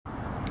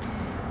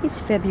It's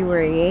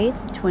February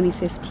 8th,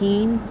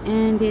 2015,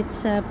 and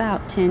it's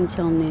about 10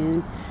 till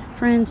noon.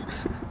 Friends,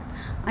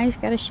 I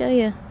just gotta show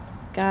you.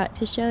 Got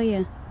to show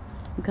you.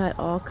 We've got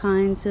all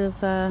kinds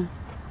of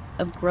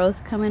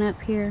growth coming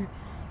up here,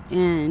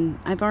 and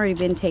I've already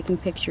been taking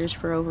pictures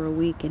for over a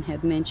week and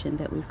have mentioned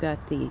that we've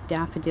got the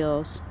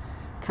daffodils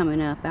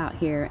coming up out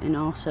here, and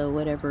also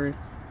whatever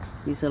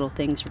these little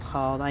things are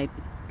called. I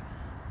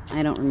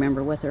don't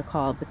remember what they're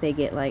called, but they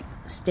get like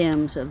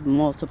stems of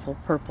multiple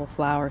purple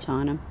flowers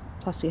on them.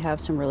 Plus we have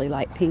some really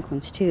light pink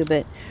ones too,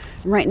 but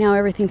right now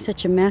everything's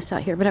such a mess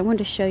out here. But I wanted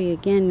to show you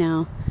again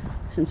now,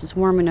 since it's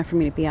warm enough for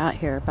me to be out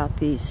here, about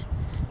these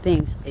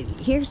things.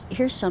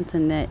 Here's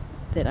something that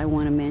I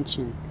want to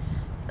mention.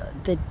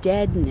 The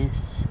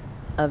deadness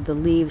of the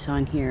leaves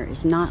on here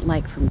is not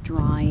like from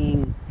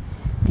drying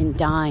and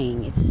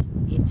dying.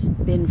 It's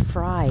been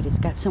fried. It's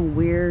got some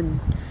weird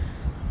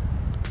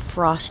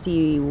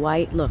frosty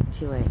white look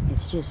to it.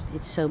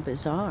 It's so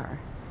bizarre.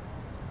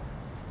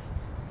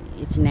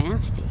 It's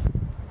nasty.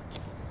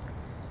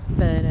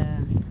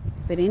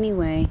 But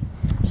anyway,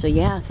 so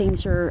yeah,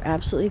 things are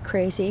absolutely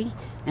crazy,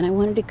 and I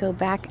wanted to go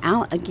back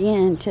out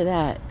again to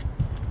that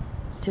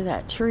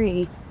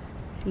tree,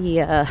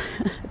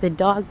 the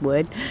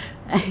dogwood.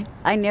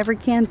 I never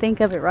can think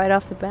of it right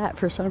off the bat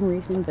for some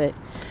reason, but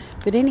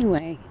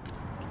anyway,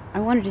 I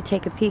wanted to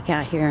take a peek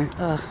out here.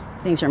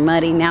 Things are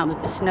muddy now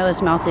that the snow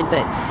has melted,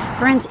 but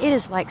friends, it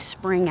is like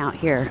spring out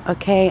here,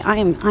 okay? I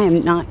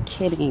am not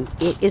kidding.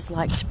 It is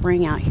like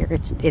spring out here.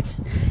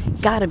 It's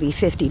got to be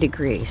 50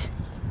 degrees.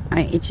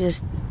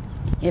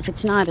 If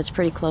it's not, it's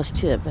pretty close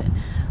to it, but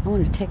I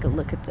want to take a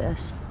look at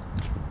this.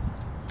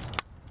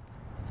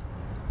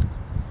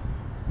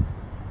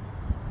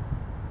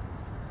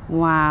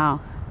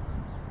 Wow.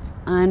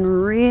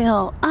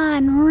 Unreal.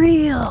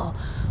 Unreal.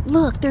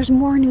 Look, there's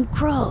more new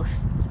growth.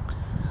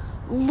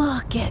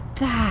 Look at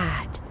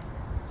that.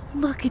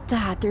 Look at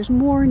that. There's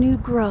more new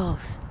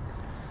growth.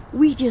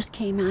 We just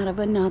came out of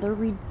another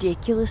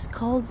ridiculous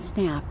cold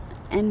snap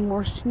and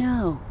more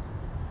snow.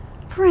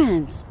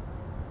 Friends,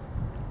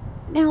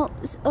 now,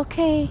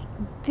 okay,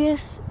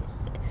 this,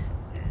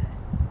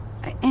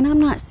 and I'm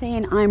not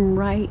saying I'm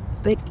right,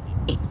 but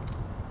it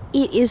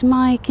is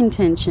my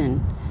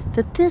contention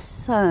that this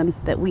sun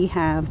that we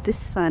have, this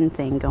sun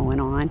thing going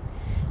on,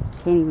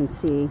 can't even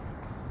see,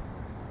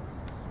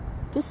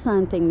 this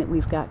sun thing that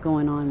we've got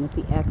going on with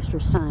the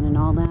extra sun and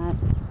all that,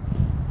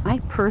 I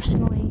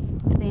personally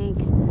think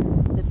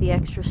that the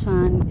extra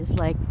sun is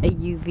like a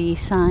UV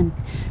sun,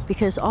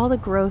 because all the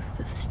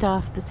growth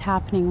stuff that's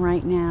happening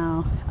right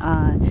now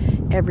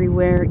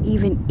everywhere,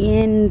 even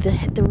in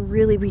the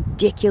really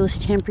ridiculous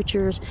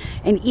temperatures,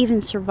 and even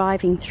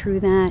surviving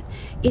through that,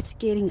 it's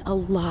getting a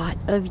lot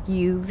of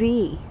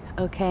UV.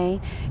 Okay,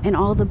 and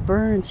all the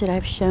burns that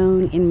I've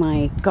shown in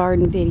my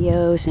garden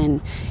videos and,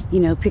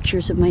 you know,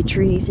 pictures of my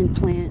trees and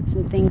plants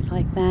and things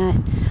like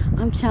that,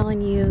 I'm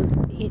telling you,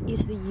 it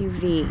is the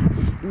UV.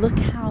 Look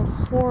how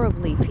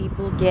horribly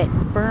people get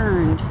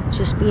burned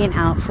just being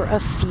out for a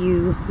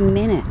few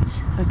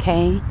minutes,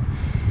 okay?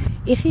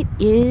 If it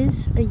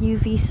is a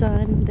UV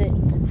sun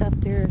that's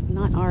up there,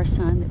 not our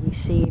sun that we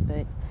see,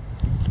 but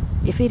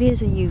if it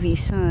is a UV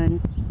sun,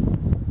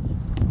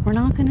 we're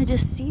not going to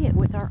just see it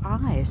with our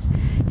eyes.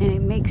 And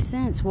it makes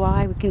sense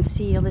why we can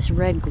see all this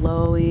red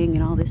glowing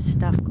and all this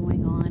stuff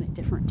going on at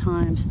different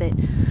times, that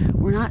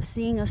we're not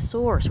seeing a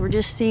source. We're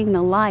just seeing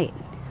the light,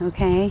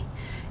 okay?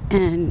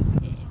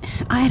 And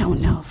I don't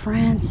know,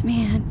 friends,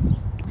 man.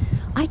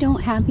 I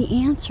don't have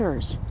the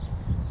answers.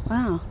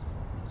 Wow.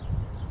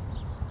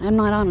 I'm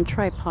not on a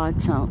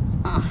tripod, so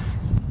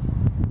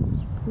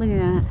look at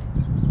that.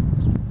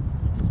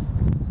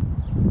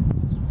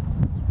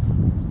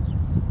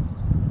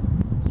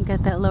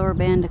 Got that lower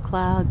band of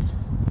clouds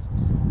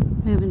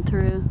moving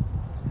through.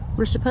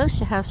 We're supposed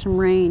to have some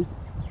rain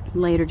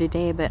later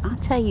today, but I'll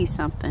tell you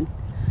something.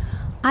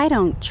 I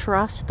don't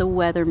trust the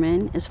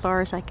weathermen as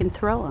far as I can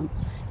throw them.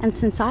 And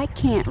since I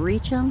can't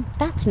reach them,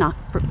 that's not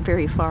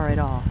very far at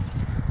all.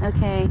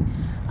 Okay?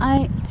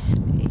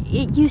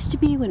 It used to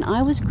be when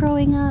I was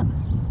growing up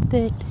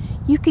that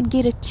you could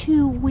get a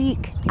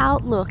 2-week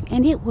outlook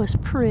and it was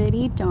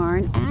pretty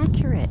darn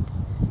accurate.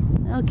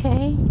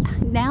 Okay,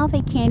 now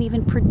they can't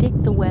even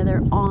predict the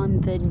weather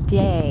on the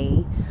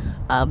day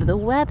of the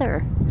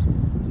weather.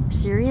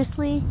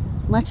 Seriously?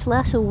 Much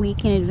less a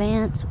week in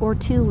advance or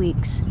 2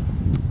 weeks. I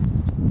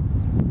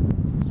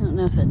don't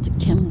know if that's a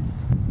chem.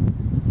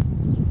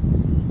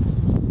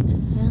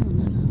 I don't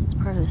know. It's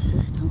part of the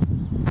system.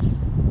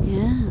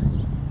 Yeah.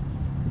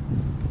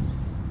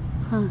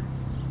 Huh.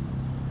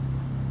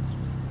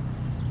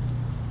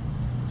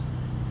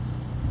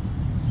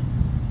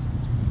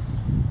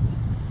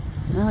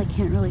 Well, I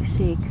can't really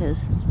see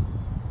because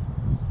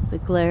the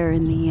glare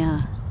in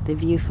the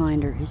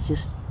viewfinder is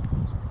just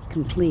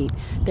complete.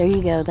 There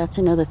you go. That's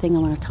another thing I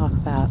want to talk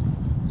about.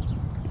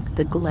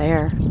 The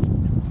glare.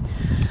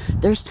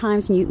 There's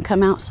times when you can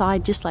come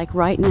outside, just like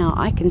right now,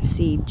 I can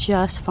see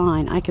just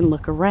fine. I can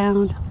look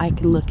around, I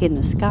can look in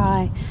the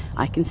sky,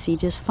 I can see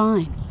just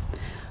fine.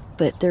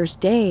 But there's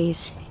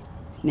days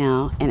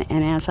now, and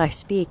as I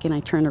speak and I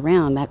turn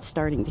around, that's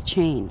starting to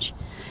change.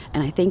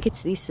 And I think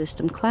it's these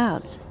system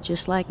clouds,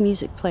 just like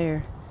Music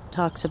Player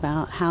talks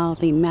about how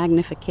the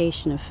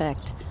magnification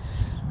effect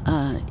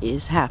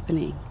is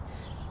happening.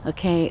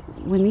 Okay,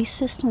 when these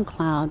system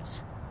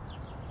clouds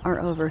are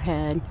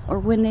overhead, or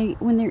when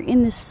they're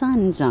in the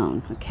sun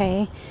zone,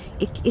 okay,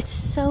 it's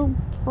so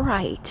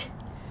bright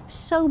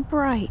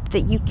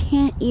that you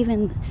can't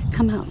even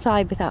come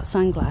outside without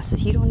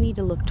sunglasses. You don't need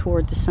to look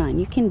toward the sun.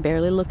 You can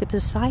barely look at the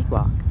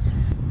sidewalk.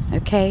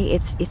 Okay,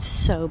 it's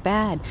so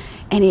bad,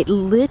 and it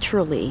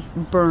literally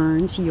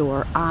burns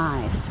your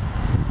eyes.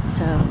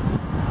 So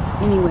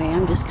anyway,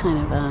 I'm just kind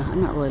of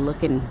I'm not really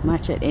looking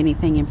much at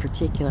anything in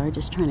particular. I'm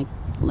just trying to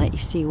let you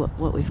see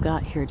what we've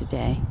got here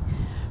today.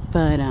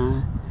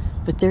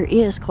 But there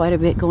is quite a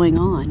bit going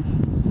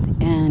on,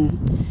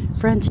 and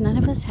friends, none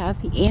of us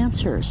have the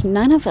answers.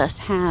 None of us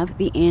have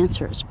the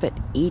answers, but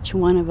each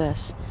one of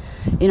us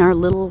in our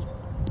little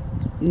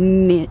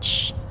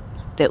niche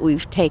that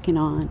we've taken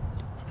on.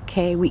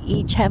 Okay, we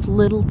each have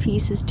little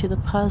pieces to the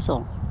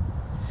puzzle,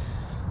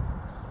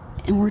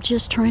 and we're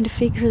just trying to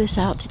figure this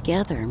out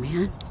together,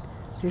 man.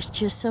 There's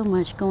just so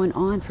much going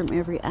on from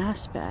every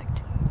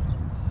aspect.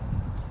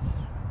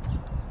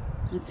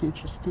 That's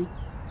interesting.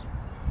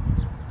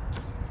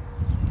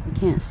 I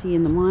can't see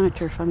in the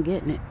monitor if I'm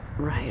getting it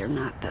right or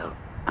not, though.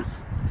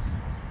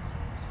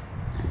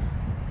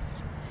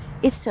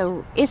 It's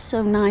so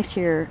nice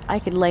here. I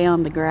could lay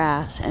on the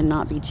grass and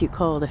not be too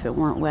cold if it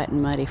weren't wet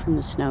and muddy from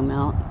the snow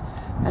melt.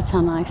 That's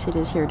how nice it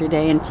is here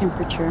today in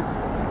temperature.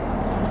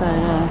 But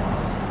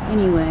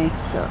anyway,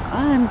 so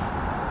I'm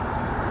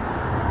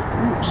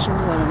not sure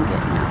what I'm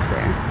getting out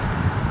there.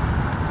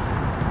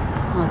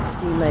 I'll have to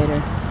see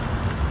later.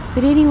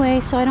 But anyway,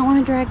 so I don't want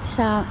to drag this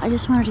out. I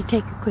just wanted to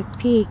take a quick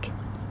peek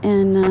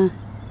and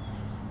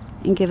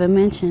give a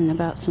mention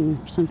about some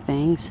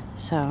things.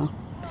 So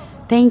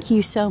thank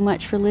you so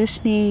much for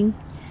listening.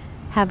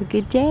 Have a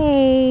good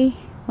day.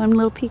 One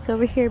little peek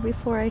over here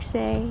before I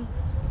say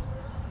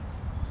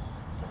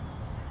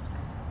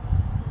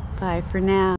bye for now.